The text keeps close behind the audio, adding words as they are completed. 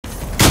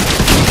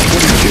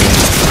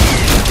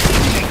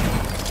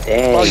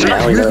Dang, Oh, you're now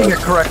not we know. using it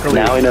correctly.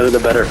 Now we know who the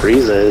better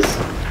Frieza is.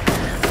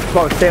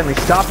 Bro, Stanley,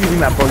 stop using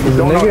that, bro. You Is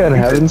the don't know nigga in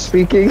how to use heaven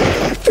speaking?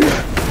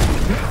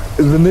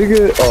 Is the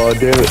nigga? Oh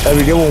damn it!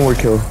 Abby, get one more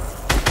kill.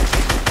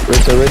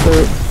 Right there, right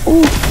there.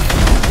 Ooh.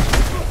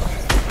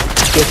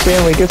 Get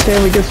Stanley, get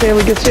Stanley, get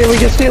Stanley, get Stanley,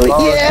 get Stanley.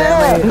 Oh,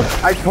 Yeah! Stanley,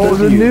 I told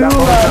There's a you. new that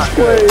was last not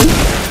good. place.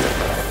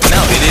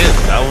 No, it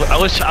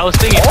is. I was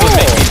thinking it would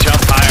make me jump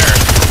higher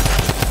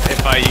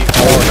if I.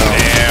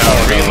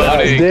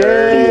 Reloading.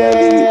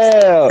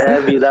 Damn!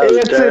 Abby, that was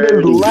It's in his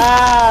dirty.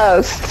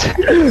 last!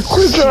 We're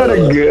trying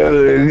to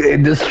go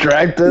and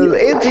distract us.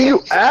 It's you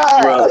Bro,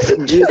 ass!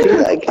 did you see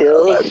that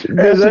kill?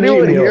 Does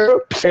anyone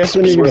hear? That's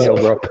when you can heal,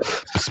 bro.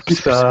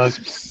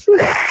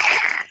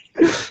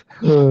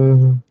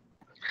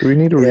 Do we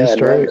need to Yeah,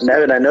 restart?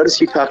 Nevin, I noticed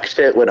you talk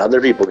shit when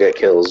other people get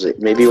kills.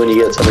 Maybe when you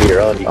get some of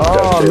your own, you can talk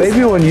Oh, shit.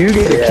 maybe when you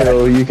get Yeah. a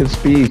kill, you can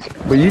speak.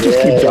 But you just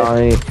keep Yeah.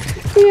 dying.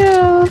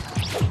 Yeah.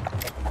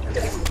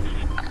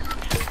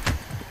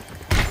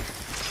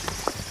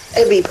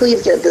 Abby,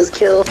 please get this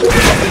kill.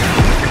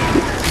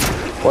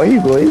 Why are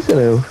you glazing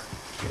him?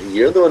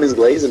 You're the one who's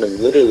glazing him,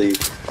 literally,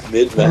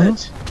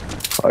 mid-match.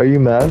 Are you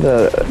mad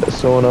that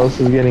someone else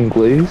is getting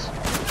glazed?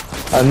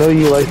 I know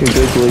you like a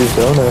good glazed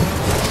donut.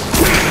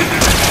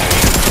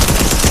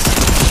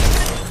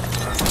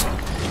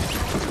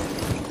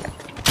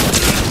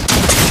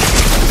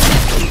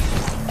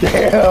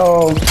 Damn.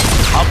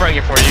 I'll break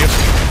it for you.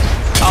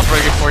 I'll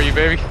break it for you,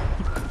 baby.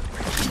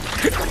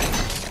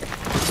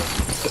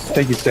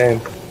 Thank you, Stan.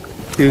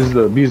 He was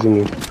abusing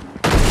me.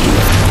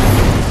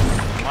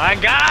 My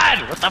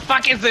God! What the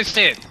fuck is this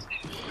shit?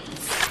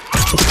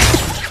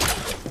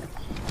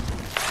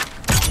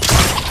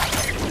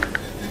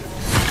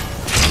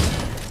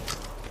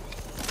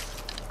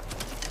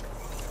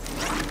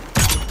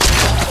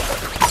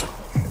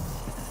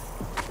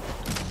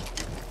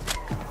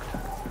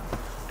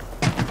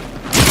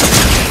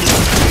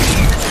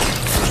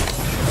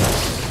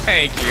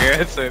 Thank you.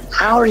 That's it.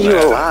 How are you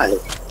alive?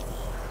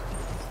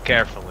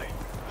 Carefully.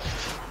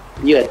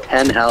 You had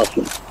 10 health.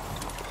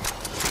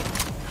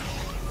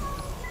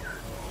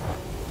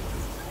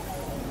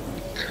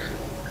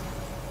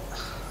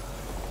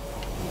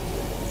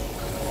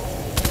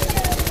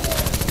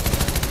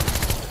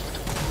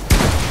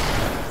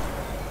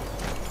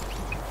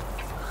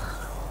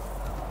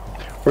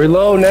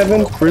 Reload,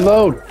 Nevin.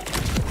 Reload.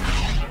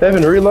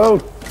 Nevin,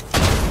 reload.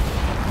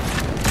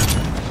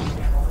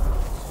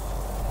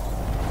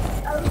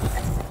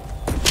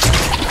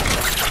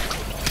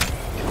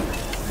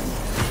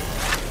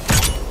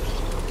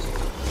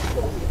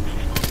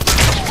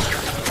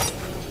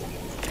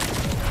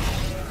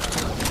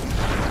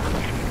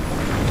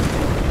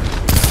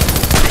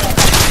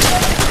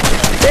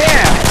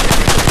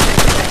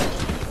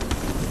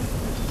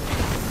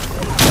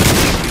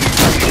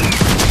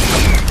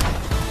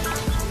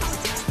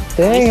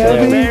 Dang,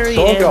 Abby.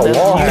 Someone got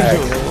wall hacked.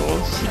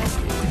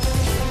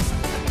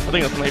 I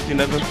think that's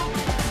 1911.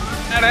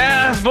 That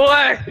ass,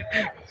 boy!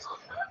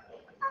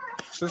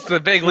 This is the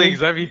big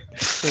leagues, I mean.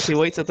 If he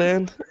waits at the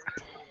end.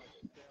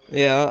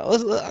 Yeah,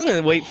 I'm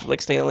gonna wait for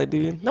like Stanley,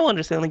 dude. No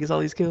wonder Stanley gets all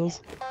these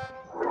kills.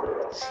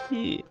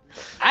 Shit.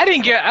 I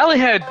didn't get. I only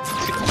had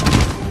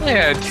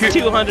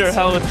 200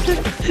 health.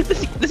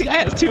 this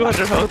guy has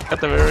 200 health at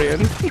the very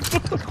end.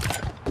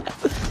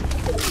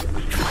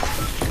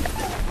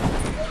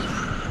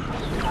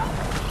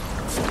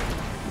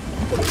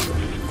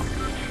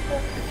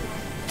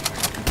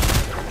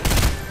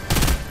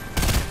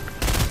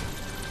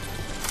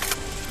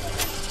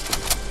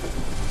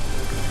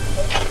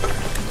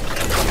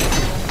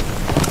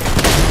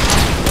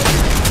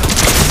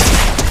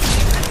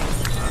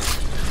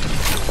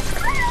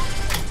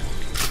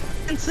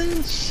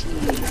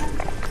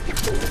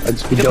 I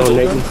just be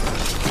donating.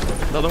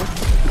 Another one?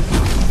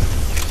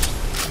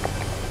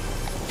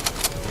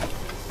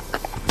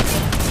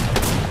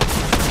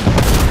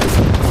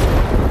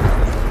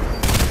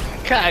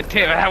 God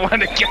damn it! I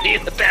wanted to kill you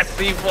with that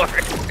C4.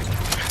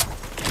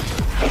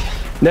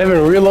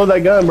 Nevin, reload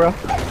that gun, bro.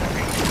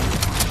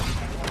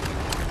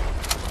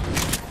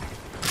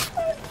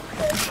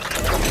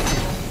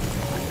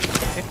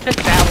 It took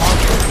that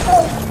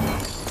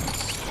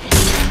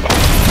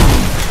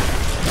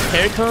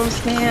Here comes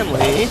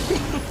Stanley.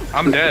 long.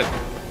 I'm dead.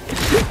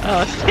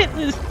 Oh,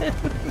 Stanley's dead.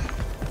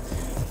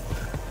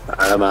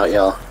 Alright, I'm out,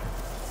 y'all.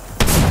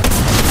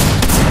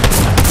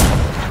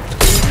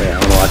 Okay,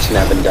 I'm gonna watch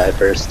Nevin die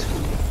first.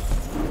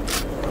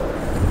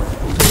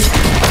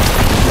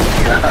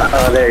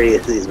 Oh, there he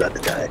is. He's about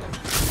to die.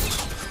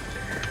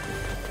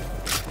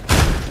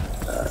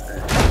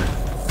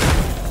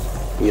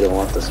 You don't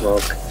want the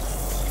smoke.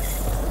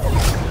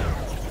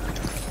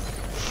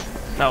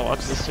 Now watch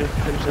this too.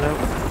 Finish it out.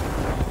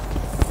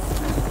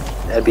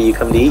 Abby, you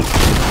come to eat?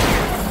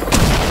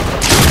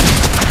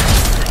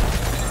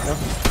 No.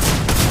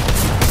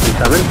 You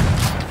coming?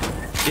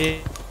 Yeah.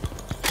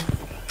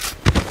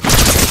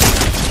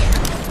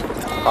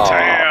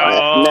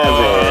 Oh,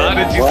 Nevin. How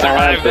did you what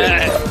survive happened?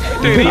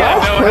 that? Dude, he had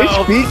no Are you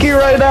health. speaking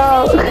right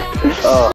now? Oh.